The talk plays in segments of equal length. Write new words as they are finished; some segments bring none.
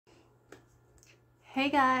Hey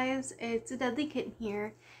guys, it's a Deadly Kitten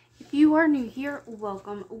here. If you are new here,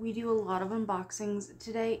 welcome. We do a lot of unboxings.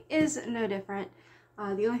 Today is no different.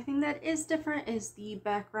 The only thing that is different is the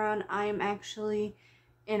background. I am actually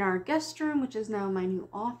in our guest room, which is now my new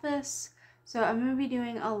office. So I'm going to be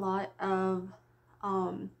doing a lot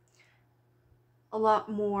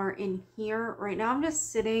more in here. Right now I'm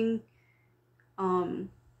just sitting on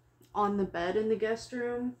the bed in the guest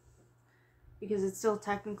room because it's still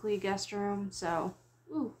technically a guest room. So,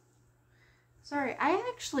 ooh. Sorry, I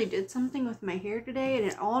actually did something with my hair today and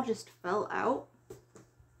it all just fell out.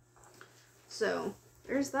 So,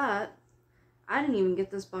 there's that. I didn't even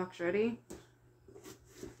get this box ready.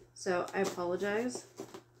 So, I apologize.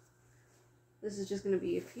 This is just going to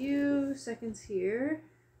be a few seconds here.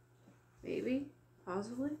 Maybe.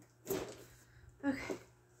 Possibly. Okay.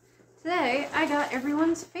 Today, I got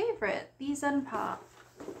everyone's favorite, the zenpop.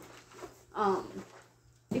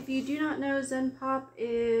 If you do not know, zenpop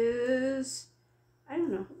is... I don't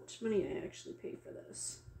know how much money I actually paid for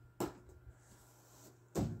this.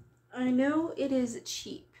 I know it is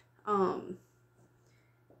cheap. And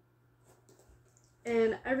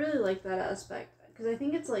I really like that aspect because I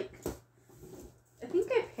think it's like, I think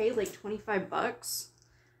I paid like 25 bucks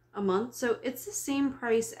a month. So it's the same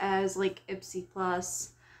price as like Ipsy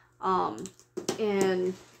Plus.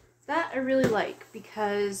 And that I really like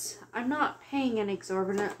because I'm not paying an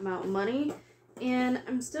exorbitant amount of money. And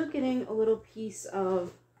I'm still getting a little piece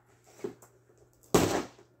of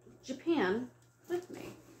Japan with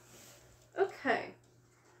me. Okay.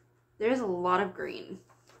 There's a lot of green.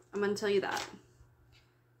 I'm going to tell you that.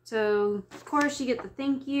 So, of course, you get the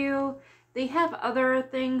thank you. They have other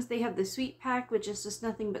things. They have the sweet pack, which is just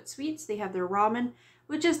nothing but sweets. They have their ramen,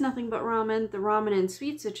 which is nothing but ramen. The ramen and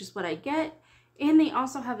sweets, which is what I get. And they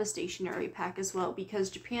also have a stationery pack as well because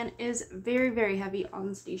Japan is very, very heavy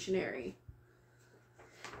on stationery.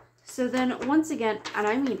 So then, once again, and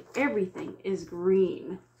I mean everything is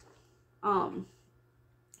green.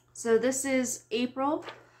 So this is April,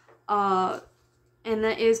 and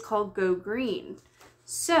that is called Go Green.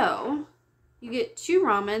 So, you get 2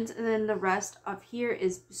 ramens, and then the rest of here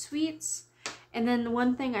is sweets. And then the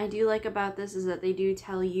one thing I do like about this is that they do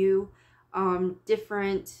tell you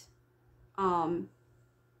different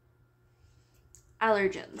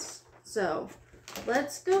allergens. So,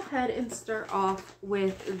 let's go ahead and start off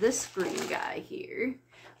with this green guy here.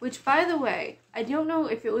 Which, by the way, I don't know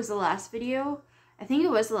if it was the last video. I think it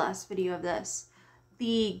was the last video of this.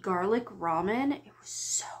 The garlic ramen. It was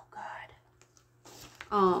so good.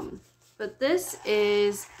 But this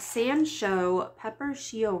is Sansho Pepper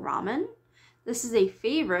Shio Ramen. This is a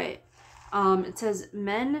favorite. It says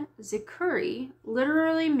Men Zikuri,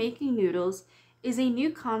 literally making noodles, is a new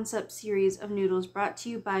concept series of noodles brought to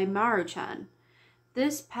you by Maruchan.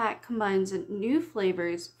 This pack combines new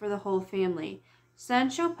flavors for the whole family.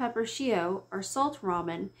 Sansho Pepper Shio, or salt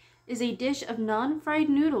ramen, is a dish of non-fried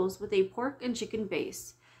noodles with a pork and chicken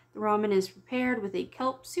base. The ramen is prepared with a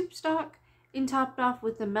kelp soup stock and topped off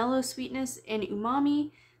with the mellow sweetness and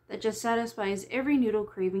umami that just satisfies every noodle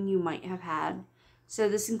craving you might have had. So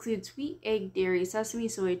this includes sweet egg, dairy, sesame,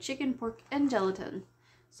 soy, chicken, pork, and gelatin.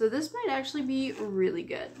 So this might actually be really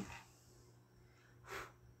good.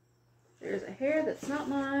 There's a hair that's not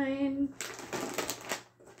mine.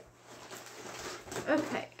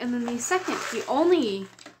 Okay, and then the only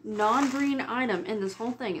non-green item in this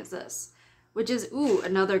whole thing is this, which is, ooh,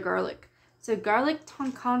 another garlic. So garlic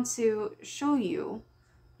tonkatsu shoyu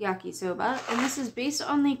yakisoba, and this is based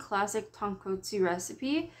on the classic tonkatsu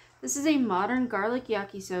recipe. This is a modern garlic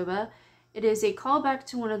yakisoba. It is a callback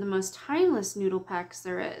to one of the most timeless noodle packs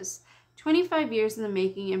there is. 25 years in the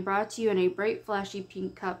making and brought to you in a bright, flashy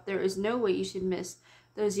pink cup, there is no way you should miss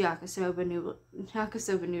those yakisoba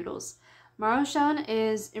noodles. Maruchan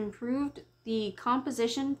is improved the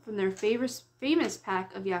composition from their famous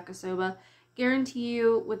pack of yakisoba, guarantee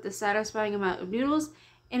you with the satisfying amount of noodles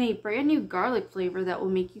and a brand new garlic flavor that will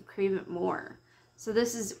make you crave it more. So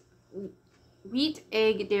this is wheat,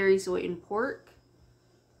 egg, dairy, soy, and pork.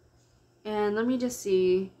 And let me just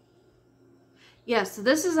see. Yeah, so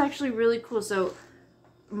this is actually really cool. So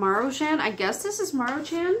Maruchan, I guess this is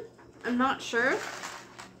Maruchan. I'm not sure.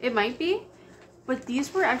 It might be. But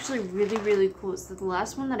these were actually really, really cool. So the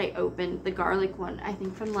last one that I opened, the garlic one, I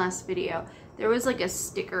think from the last video, there was like a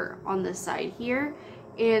sticker on this side here.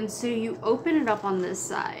 And so you open it up on this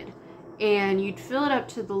side and you'd fill it up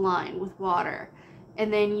to the line with water. And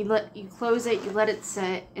then you close it, you let it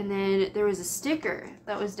sit, and then there was a sticker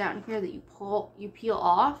that was down here that you peel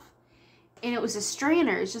off. And it was a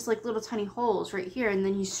strainer. It's just like little tiny holes right here, and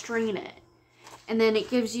then you strain it. And then it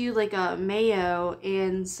gives you like a mayo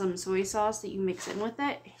and some soy sauce that you mix in with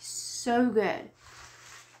it. It's so good.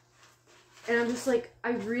 And I'm just like,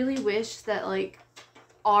 I really wish that like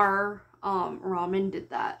our ramen did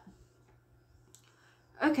that.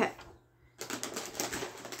 Okay.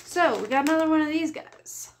 So we got another one of these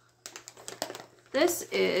guys. This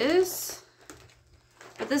is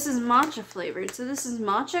matcha flavored. So this is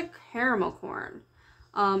matcha caramel corn.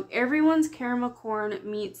 Everyone's caramel corn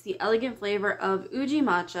meets the elegant flavor of Uji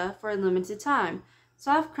matcha for a limited time.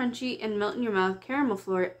 Soft, crunchy, and melt in your mouth caramel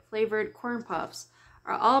flavored corn puffs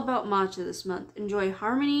are all about matcha this month. Enjoy the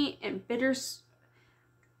harmony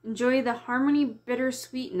bitter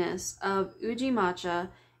sweetness of Uji matcha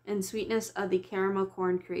and sweetness of the caramel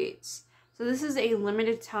corn creates. So this is a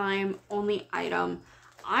limited time only item.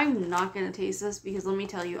 I'm not going to taste this because let me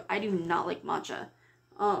tell you, I do not like matcha.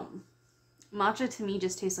 Matcha to me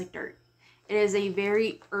just tastes like dirt. It is a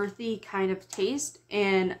very earthy kind of taste,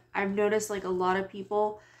 and I've noticed like a lot of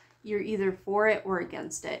people, you're either for it or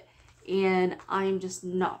against it, and I'm just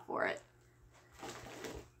not for it.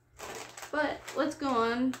 But let's go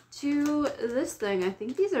on to this thing. I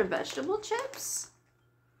think these are vegetable chips.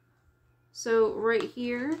 So right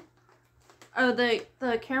here, oh, the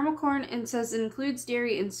caramel corn, it says it includes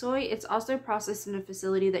dairy and soy. It's also processed in a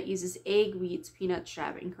facility that uses egg, wheats, peanuts,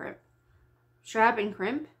 shrimp and crab.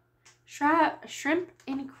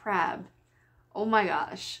 Oh my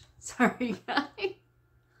gosh. Sorry, guys.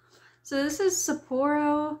 So this is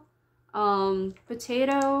Sapporo,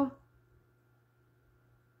 potato,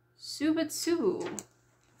 subetsu,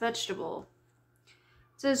 vegetable.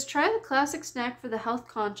 It says, try the classic snack for the health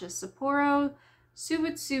conscious. Sapporo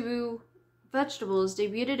subetsu vegetables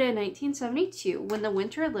debuted in 1972 when the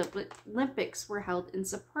Winter Olympics were held in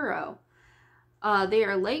Sapporo. They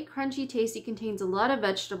are light, crunchy, tasty, contains a lot of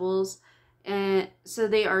vegetables, and so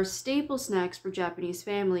they are staple snacks for Japanese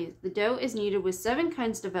families. The dough is kneaded with 7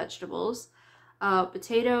 kinds of vegetables,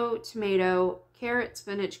 potato, tomato, carrot,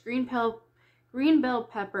 spinach, green bell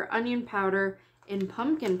pepper, onion powder, and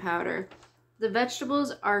pumpkin powder. The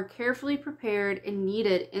vegetables are carefully prepared and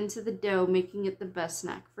kneaded into the dough, making it the best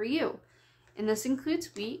snack for you. And this includes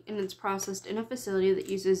wheat, and it's processed in a facility that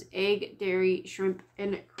uses egg, dairy, shrimp,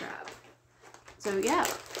 and crab. So yeah,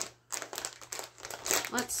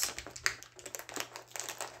 let's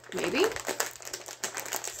maybe.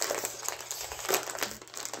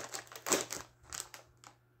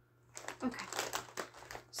 Okay,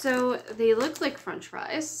 so they look like French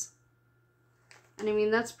fries, and I mean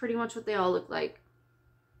that's pretty much what they all look like.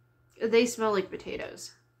 They smell like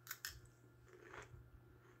potatoes,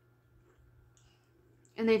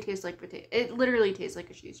 and they taste like potato. It literally tastes like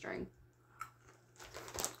a shoestring.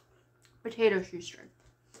 Potato shoestring,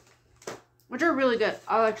 which are really good.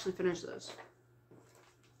 I'll actually finish those.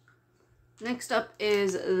 Next up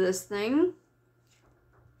is this thing.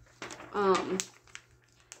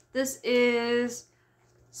 This is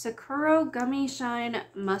Sakura Gummy Shine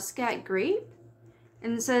Muscat Grape,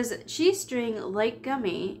 and it says cheese string like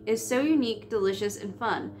gummy is so unique, delicious, and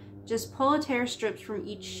fun. Just pull a tear strips from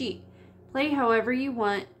each sheet. Play however you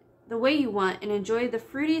want, the way you want, and enjoy the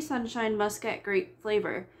fruity sunshine muscat grape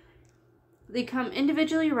flavor. They come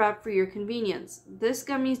individually wrapped for your convenience. This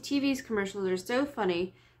gummy's TV's commercials are so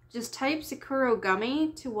funny. Just type Sakura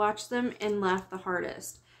Gummy to watch them and laugh the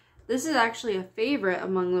hardest. This is actually a favorite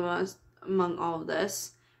among all of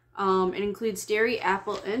this. It includes dairy,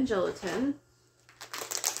 apple, and gelatin.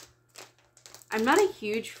 I'm not a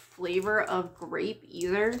huge flavor of grape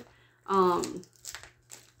either. I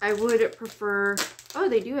would prefer... Oh,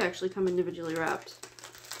 they do actually come individually wrapped.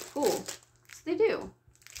 Cool. So they do.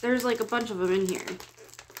 There's like a bunch of them in here.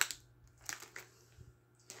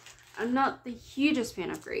 I'm not the hugest fan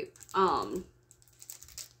of grape. But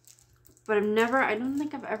I don't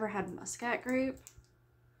think I've ever had muscat grape.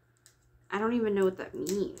 I don't even know what that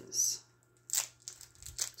means,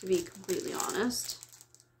 to be completely honest.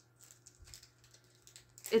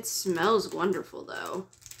 It smells wonderful though.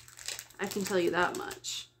 I can tell you that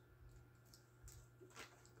much.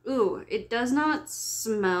 Ooh, it does not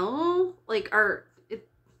smell like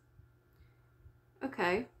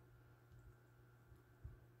okay.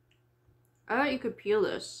 I thought you could peel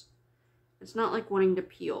this. It's not like wanting to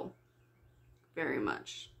peel very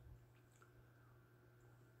much.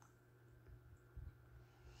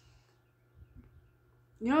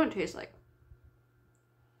 You know what it tastes like?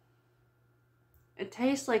 It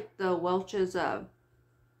tastes like the Welch's, the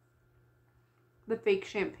fake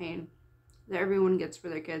champagne that everyone gets for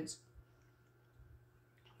their kids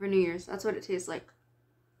for New Year's. That's what it tastes like.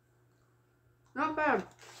 Not bad.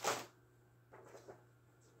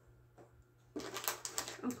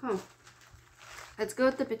 Okay. Let's go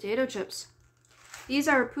with the potato chips. These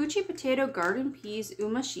are Pucci Potato Garden Peas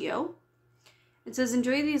Umashio. It says,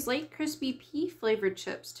 enjoy these light, crispy pea-flavored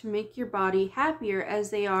chips to make your body happier as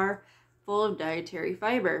they are full of dietary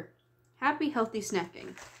fiber. Happy, healthy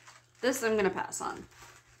snacking. This I'm going to pass on.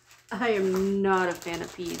 I am not a fan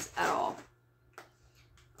of peas at all.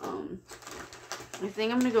 I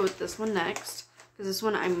think I'm going to go with this one next, because this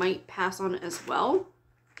one I might pass on as well.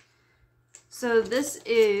 So this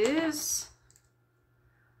is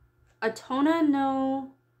Atona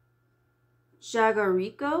no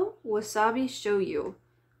Jagariko Wasabi Shoyu.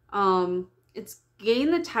 It's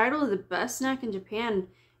gained the title of the best snack in Japan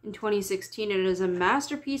in 2016, and it is a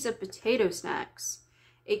masterpiece of potato snacks.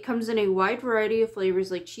 It comes in a wide variety of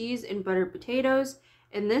flavors like cheese and buttered potatoes,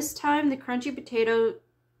 and this time the crunchy potato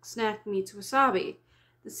snack meets wasabi.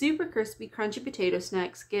 The super crispy crunchy potato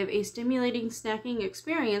snacks give a stimulating snacking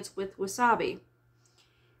experience with wasabi.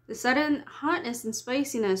 The sudden hotness and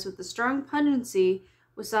spiciness with the strong pungency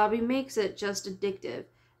wasabi makes it just addictive.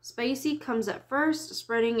 Spicy comes at first,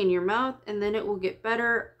 spreading in your mouth, and then it will get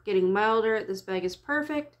better, getting milder. This bag is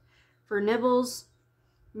perfect for nibbles.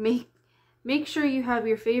 Make sure you have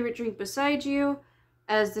your favorite drink beside you,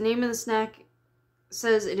 as the name of the snack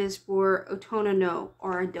says it is for Otona no,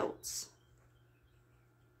 or adults.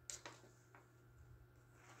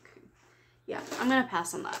 Okay. Yeah, I'm going to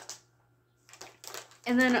pass on that.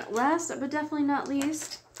 And then last but definitely not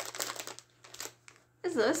least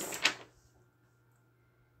is this.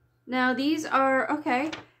 Now these are,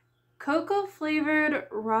 okay, cocoa flavored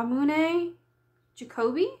ramune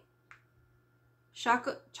Jacoby?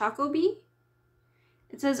 Chocobi?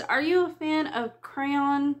 It says, are you a fan of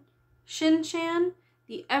Crayon Shin-chan,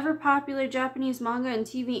 the ever-popular Japanese manga and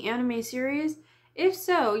TV anime series? If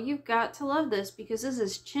so, you've got to love this, because this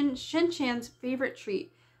is Shin-chan's favorite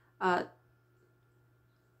treat. I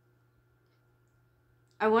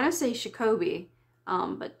want to say Shikobi,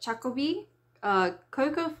 but Chocobi.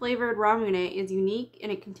 Cocoa-flavored ramune is unique,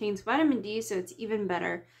 and it contains vitamin D, so it's even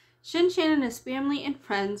better. Shin-chan and his family and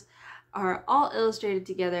friends are all illustrated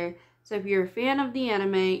together, so if you're a fan of the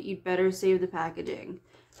anime, you'd better save the packaging.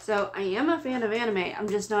 So I am a fan of anime, I'm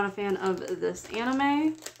just not a fan of this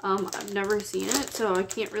anime. I've never seen it, so I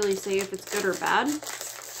can't really say if it's good or bad.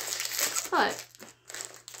 But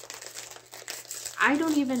I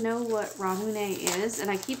don't even know what ramune is, and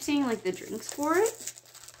I keep seeing like the drinks for it.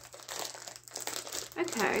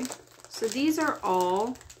 Okay, so these are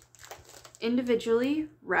all individually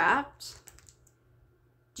wrapped.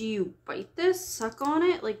 Do you bite this? Suck on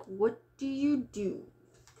it? Like, what do you do?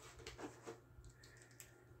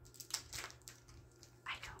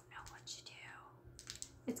 I don't know what you do.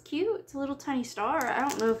 It's cute. It's a little tiny star. I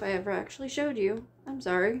don't know if I ever actually showed you. I'm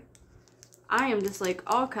sorry. I am just like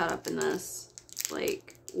all caught up in this.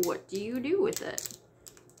 Like, what do you do with it?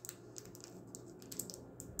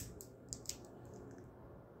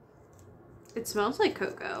 It smells like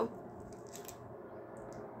cocoa.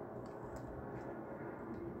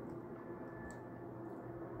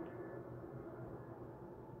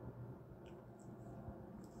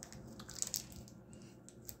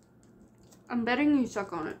 I'm betting you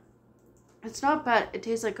suck on it. It's not bad. It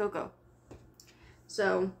tastes like cocoa.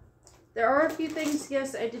 So, there are a few things,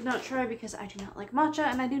 yes, I did not try because I do not like matcha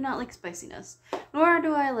and I do not like spiciness. Nor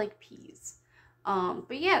do I like peas.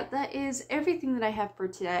 But yeah, that is everything that I have for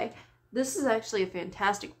today. This is actually a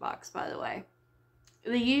fantastic box, by the way.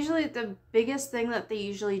 The biggest thing that they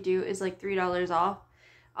usually do is like $3 off.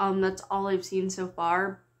 That's all I've seen so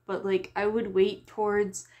far. But like, I would wait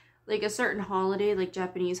towards like a certain holiday, like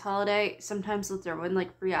Japanese holiday. Sometimes they'll throw in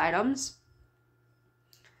like free items.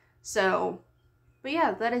 So, but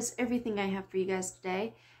yeah, that is everything I have for you guys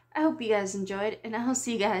today. I hope you guys enjoyed, and I'll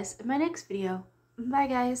see you guys in my next video. Bye,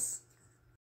 guys.